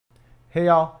Hey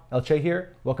y'all, El Che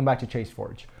here. Welcome back to Che's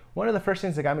Forge. One of the first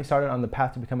things that got me started on the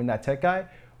path to becoming that tech guy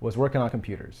was working on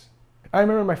computers. I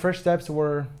remember my first steps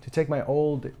were to take my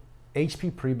old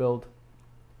HP pre-build,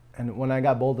 and when I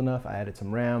got bold enough, I added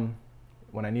some RAM.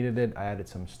 When I needed it, I added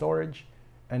some storage,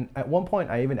 and at one point,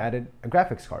 I even added a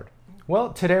graphics card.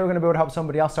 Well, today we're gonna be able to help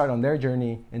somebody else start on their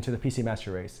journey into the PC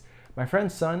Master Race. My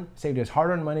friend's son saved his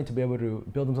hard-earned money to be able to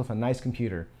build himself a nice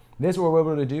computer. This is what we're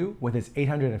able to do with his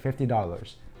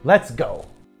 $850. Let's go.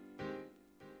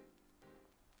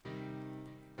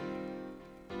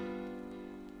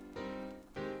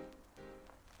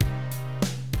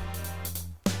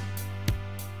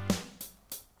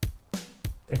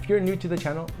 If you're new to the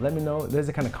channel, let me know this is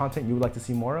the kind of content you would like to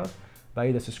see more of by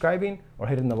either subscribing or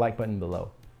hitting the like button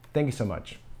below. Thank you so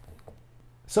much.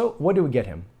 So what do we get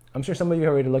him? I'm sure some of you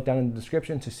already looked down in the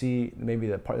description to see maybe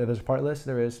there's a part list.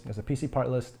 There's a PC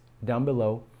part list down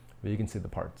below where you can see the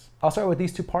parts. I'll start with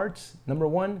these two parts. Number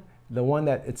one, the one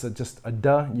that it's just a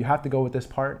duh, you have to go with this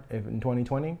part in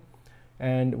 2020.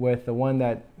 And with the one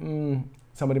that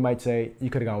somebody might say, you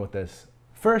could have gone with this.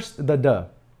 First, the duh.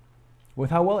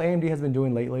 With how well AMD has been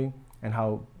doing lately and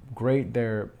how great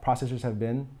their processors have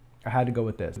been, I had to go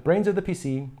with this. Brains of the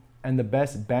PC and the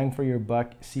best bang for your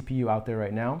buck CPU out there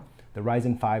right now, the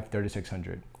Ryzen 5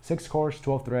 3600. 6 cores,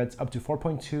 12 threads, up to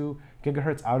 4.2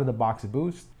 gigahertz out of the box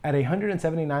boost. At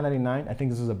 $179.99, I think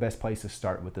this is the best place to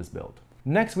start with this build.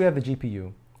 Next, we have the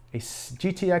GPU, a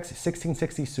GTX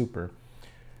 1660 Super.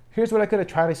 Here's what I could have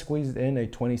tried to squeeze in, a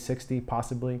 2060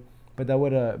 possibly, but that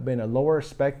would have been a lower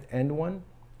spec end one,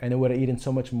 and it would have eaten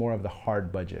so much more of the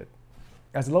hard budget.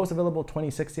 As the lowest available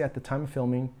 2060 at the time of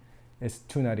filming is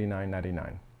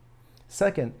 $299.99.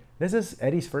 Second, this is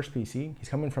Eddie's first PC. He's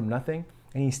coming from nothing,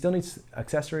 and he still needs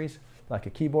accessories like a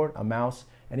keyboard, a mouse,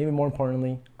 and even more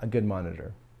importantly, a good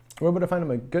monitor. We're able to find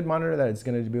him a good monitor that is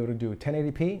going to be able to do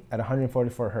 1080p at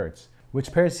 144 Hertz,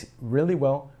 which pairs really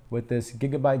well with this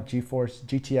Gigabyte GeForce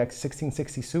GTX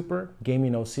 1660 Super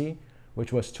Gaming OC,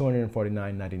 which was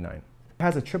 $249.99. It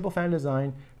has a triple fan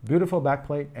design, beautiful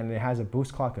backplate, and it has a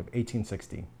boost clock of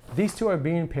 1860. These two are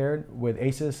being paired with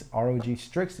Asus ROG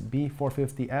STRIX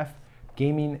B450F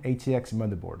Gaming ATX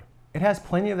motherboard. It has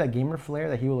plenty of that gamer flair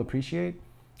that he will appreciate,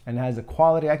 and has a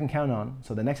quality I can count on,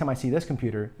 so the next time I see this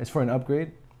computer, it's for an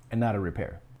upgrade and not a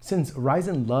repair. Since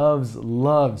Ryzen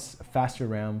loves faster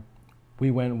RAM,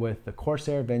 we went with the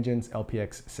Corsair Vengeance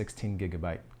LPX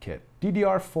 16GB kit.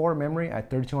 DDR4 memory at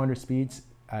 3200 speeds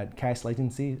at cache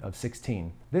latency of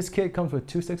 16. This kit comes with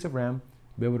 2 sticks of RAM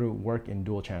to be able to work in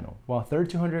dual channel, while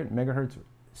 3200 megahertz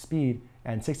speed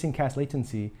and 16 cache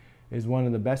latency is one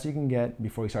of the best you can get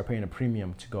before you start paying a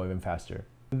premium to go even faster.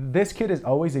 This kit is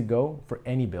always a go for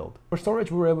any build. For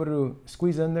storage, we were able to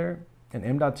squeeze in there an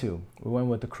M.2. We went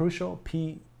with the Crucial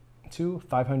P2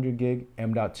 500 gig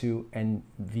M.2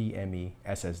 NVMe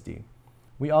SSD.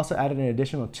 We also added an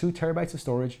additional 2 terabytes of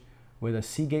storage with a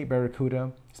Seagate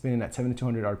Barracuda spinning at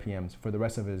 7200 RPMs for the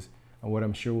rest of his, what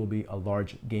I'm sure will be a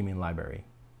large gaming library.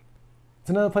 It's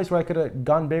another place where I could have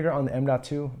gone bigger on the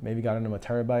M.2, maybe gotten him a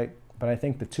terabyte, but I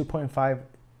think the 2.5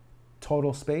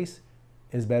 total space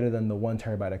is better than the 1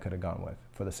 terabyte I could have gone with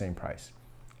for the same price.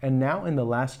 And now in the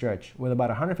last stretch, with about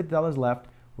 $150 left,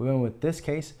 we went with this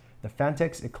case, the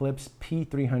Phanteks Eclipse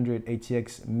P300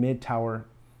 ATX mid-tower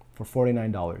for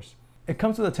 $49. It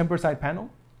comes with a tempered side panel,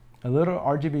 a little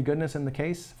RGB goodness in the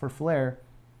case for flair,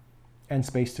 and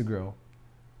space to grow.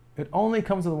 It only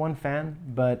comes with 1 fan,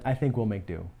 but I think we'll make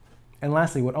do. And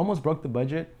lastly, what almost broke the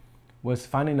budget was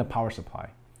finding a power supply.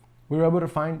 We were able to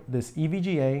find this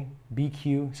EVGA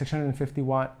BQ 650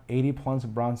 watt 80 plus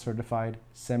bronze certified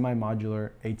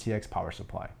semi-modular ATX power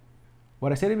supply.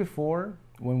 What I stated before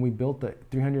when we built the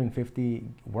 350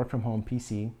 work from home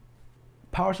PC,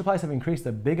 power supplies have increased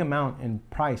a big amount in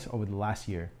price over the last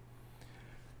year.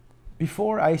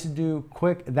 Before, I used to do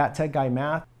quick that tech guy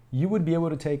math. You would be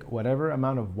able to take whatever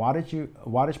amount of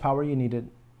wattage power you needed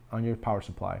on your power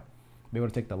supply, be able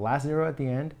to take the last zero at the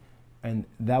end, and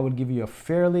that would give you a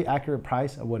fairly accurate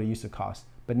price of what it used to cost.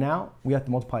 But now we have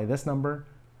to multiply this number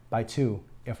by 2,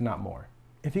 if not more.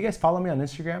 If you guys follow me on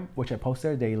Instagram, which I post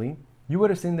there daily, you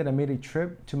would have seen that I made a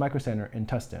trip to Micro Center in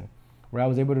Tustin, where I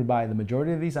was able to buy the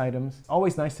majority of these items.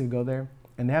 Always nice to go there,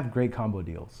 and they have great combo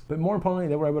deals. But more importantly,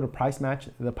 they were able to price match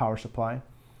the power supply,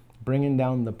 bringing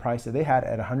down the price that they had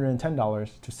at $110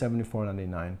 to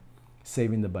 $74.99,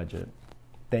 saving the budget.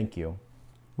 Thank you.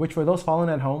 Which for those following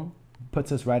at home,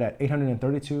 puts us right at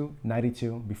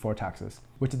 $832.92 before taxes,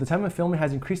 which at the time of filming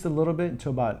has increased a little bit to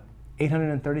about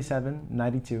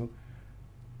 $837.92,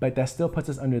 but that still puts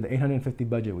us under the $850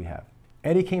 budget we have.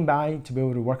 Eddie came by to be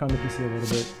able to work on the PC a little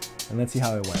bit, and let's see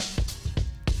how it went.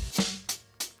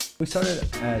 We started,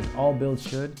 as all builds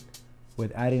should,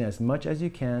 with adding as much as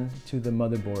you can to the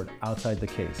motherboard outside the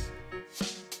case.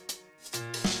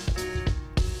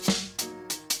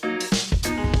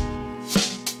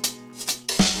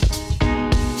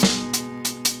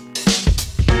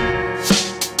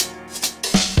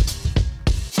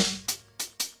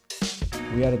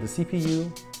 We added the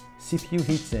CPU, CPU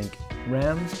heatsink,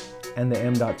 RAM, and the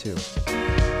M.2.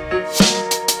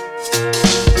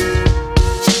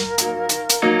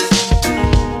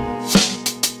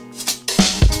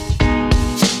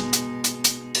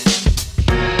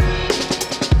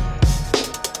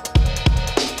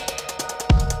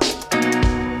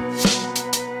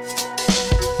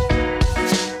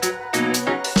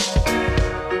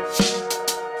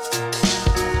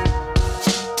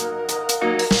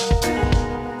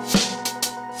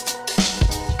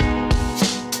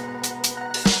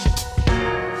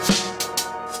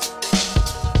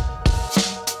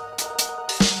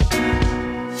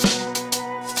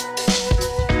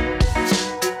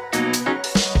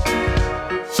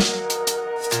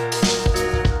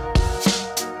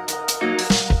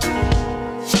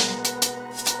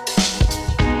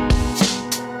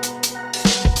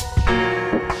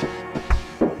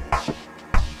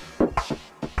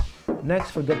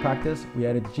 Next, for good practice, we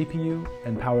added the GPU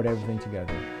and powered everything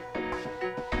together.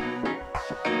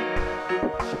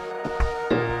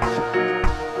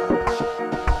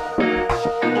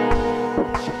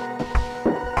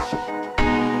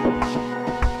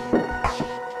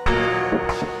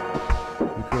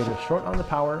 We created a short on the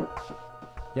power,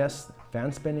 yes,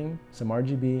 fan spinning, some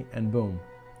RGB, and boom,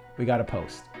 we got a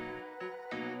post.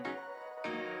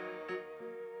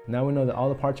 Now we know that all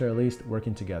the parts are at least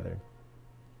working together.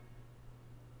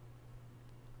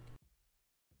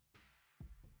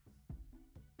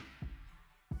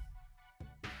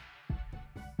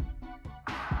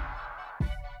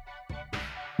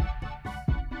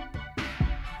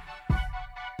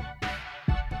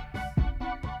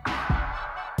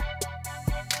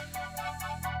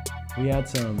 We add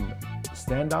some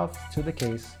standoffs to the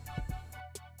case.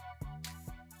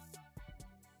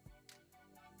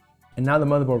 And now the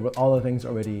motherboard with all the things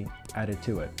already added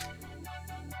to it.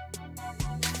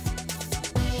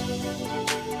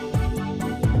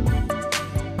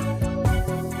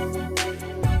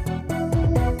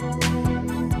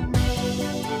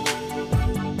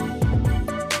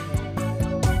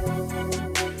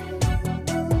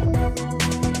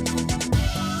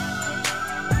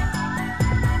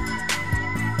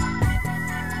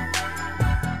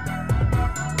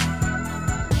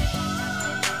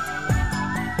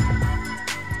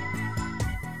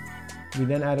 We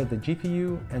then added the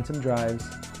GPU and some drives.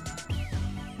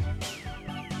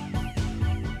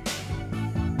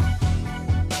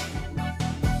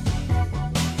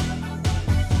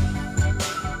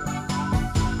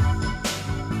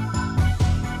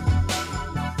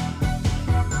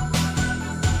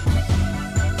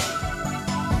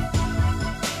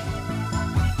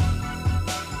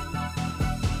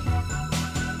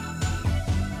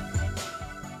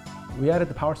 We added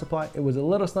the power supply. It was a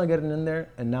little snug getting in there,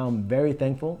 and now I'm very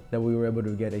thankful that we were able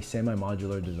to get a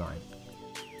semi-modular design.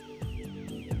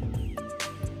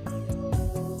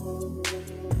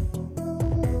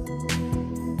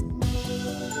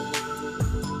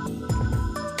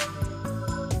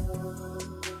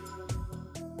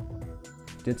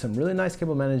 Did some really nice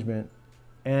cable management,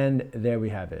 and there we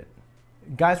have it.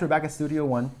 Guys, we're back at Studio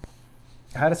One.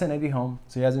 I had to send Eddie home,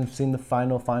 so he hasn't seen the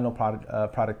final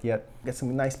product yet. Get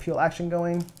some nice peel action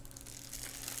going. Here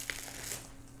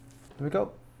we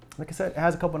go. Like I said, it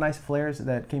has a couple nice flares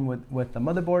that came with the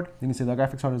motherboard. You can see the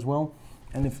graphics card as well.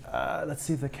 And if let's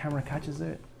see if the camera catches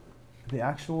it. The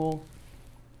actual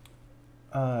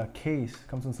case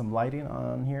comes with some lighting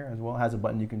on here as well. It has a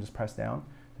button you can just press down.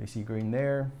 You see green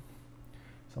there,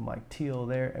 some like teal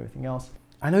there, everything else.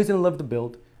 I know he's gonna love the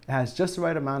build. It has just the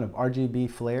right amount of RGB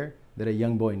flare that a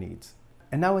young boy needs.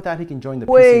 And now with that, he can join the PC.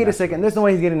 Wait a second, there's no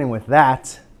way he's getting in with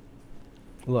that.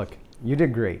 Look, you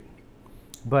did great.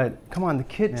 But come on, the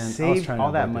kid saved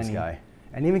all that money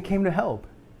and even came to help.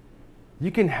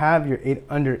 You can have your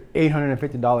under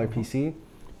 $850 PC,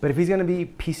 but if he's gonna be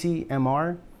PC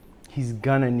MR, he's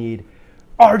gonna need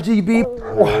RGB.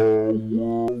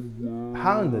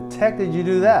 How in the heck did you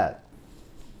do that?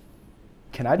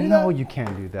 Can I do that? No, you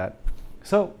can't do that.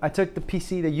 So I took the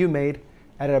PC that you made,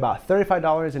 added about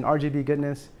 $35 in RGB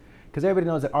goodness, because everybody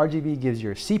knows that RGB gives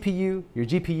your CPU, your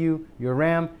GPU, your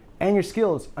RAM, and your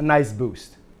skills a nice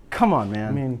boost. Come on, man.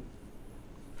 I mean,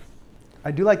 I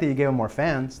do like that you gave him more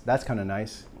fans. That's kind of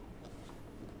nice.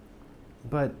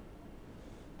 But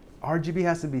RGB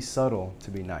has to be subtle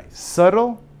to be nice.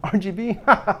 Subtle RGB?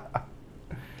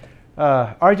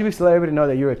 RGB to let everybody know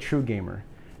that you're a true gamer,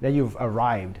 that you've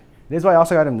arrived. This is why I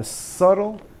also got him the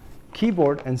subtle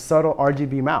keyboard and subtle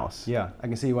RGB mouse. Yeah, I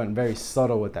can see you went very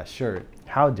subtle with that shirt.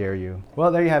 How dare you?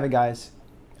 Well, there you have it, guys.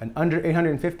 An under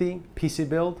 850 PC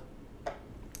build,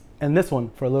 and this one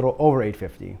for a little over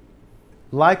 850.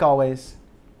 Like always,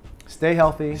 stay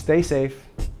healthy, stay safe.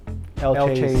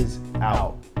 LChase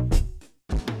out.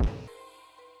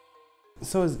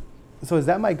 So is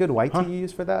that my good white tea you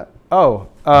use for that? Oh,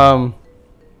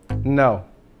 no.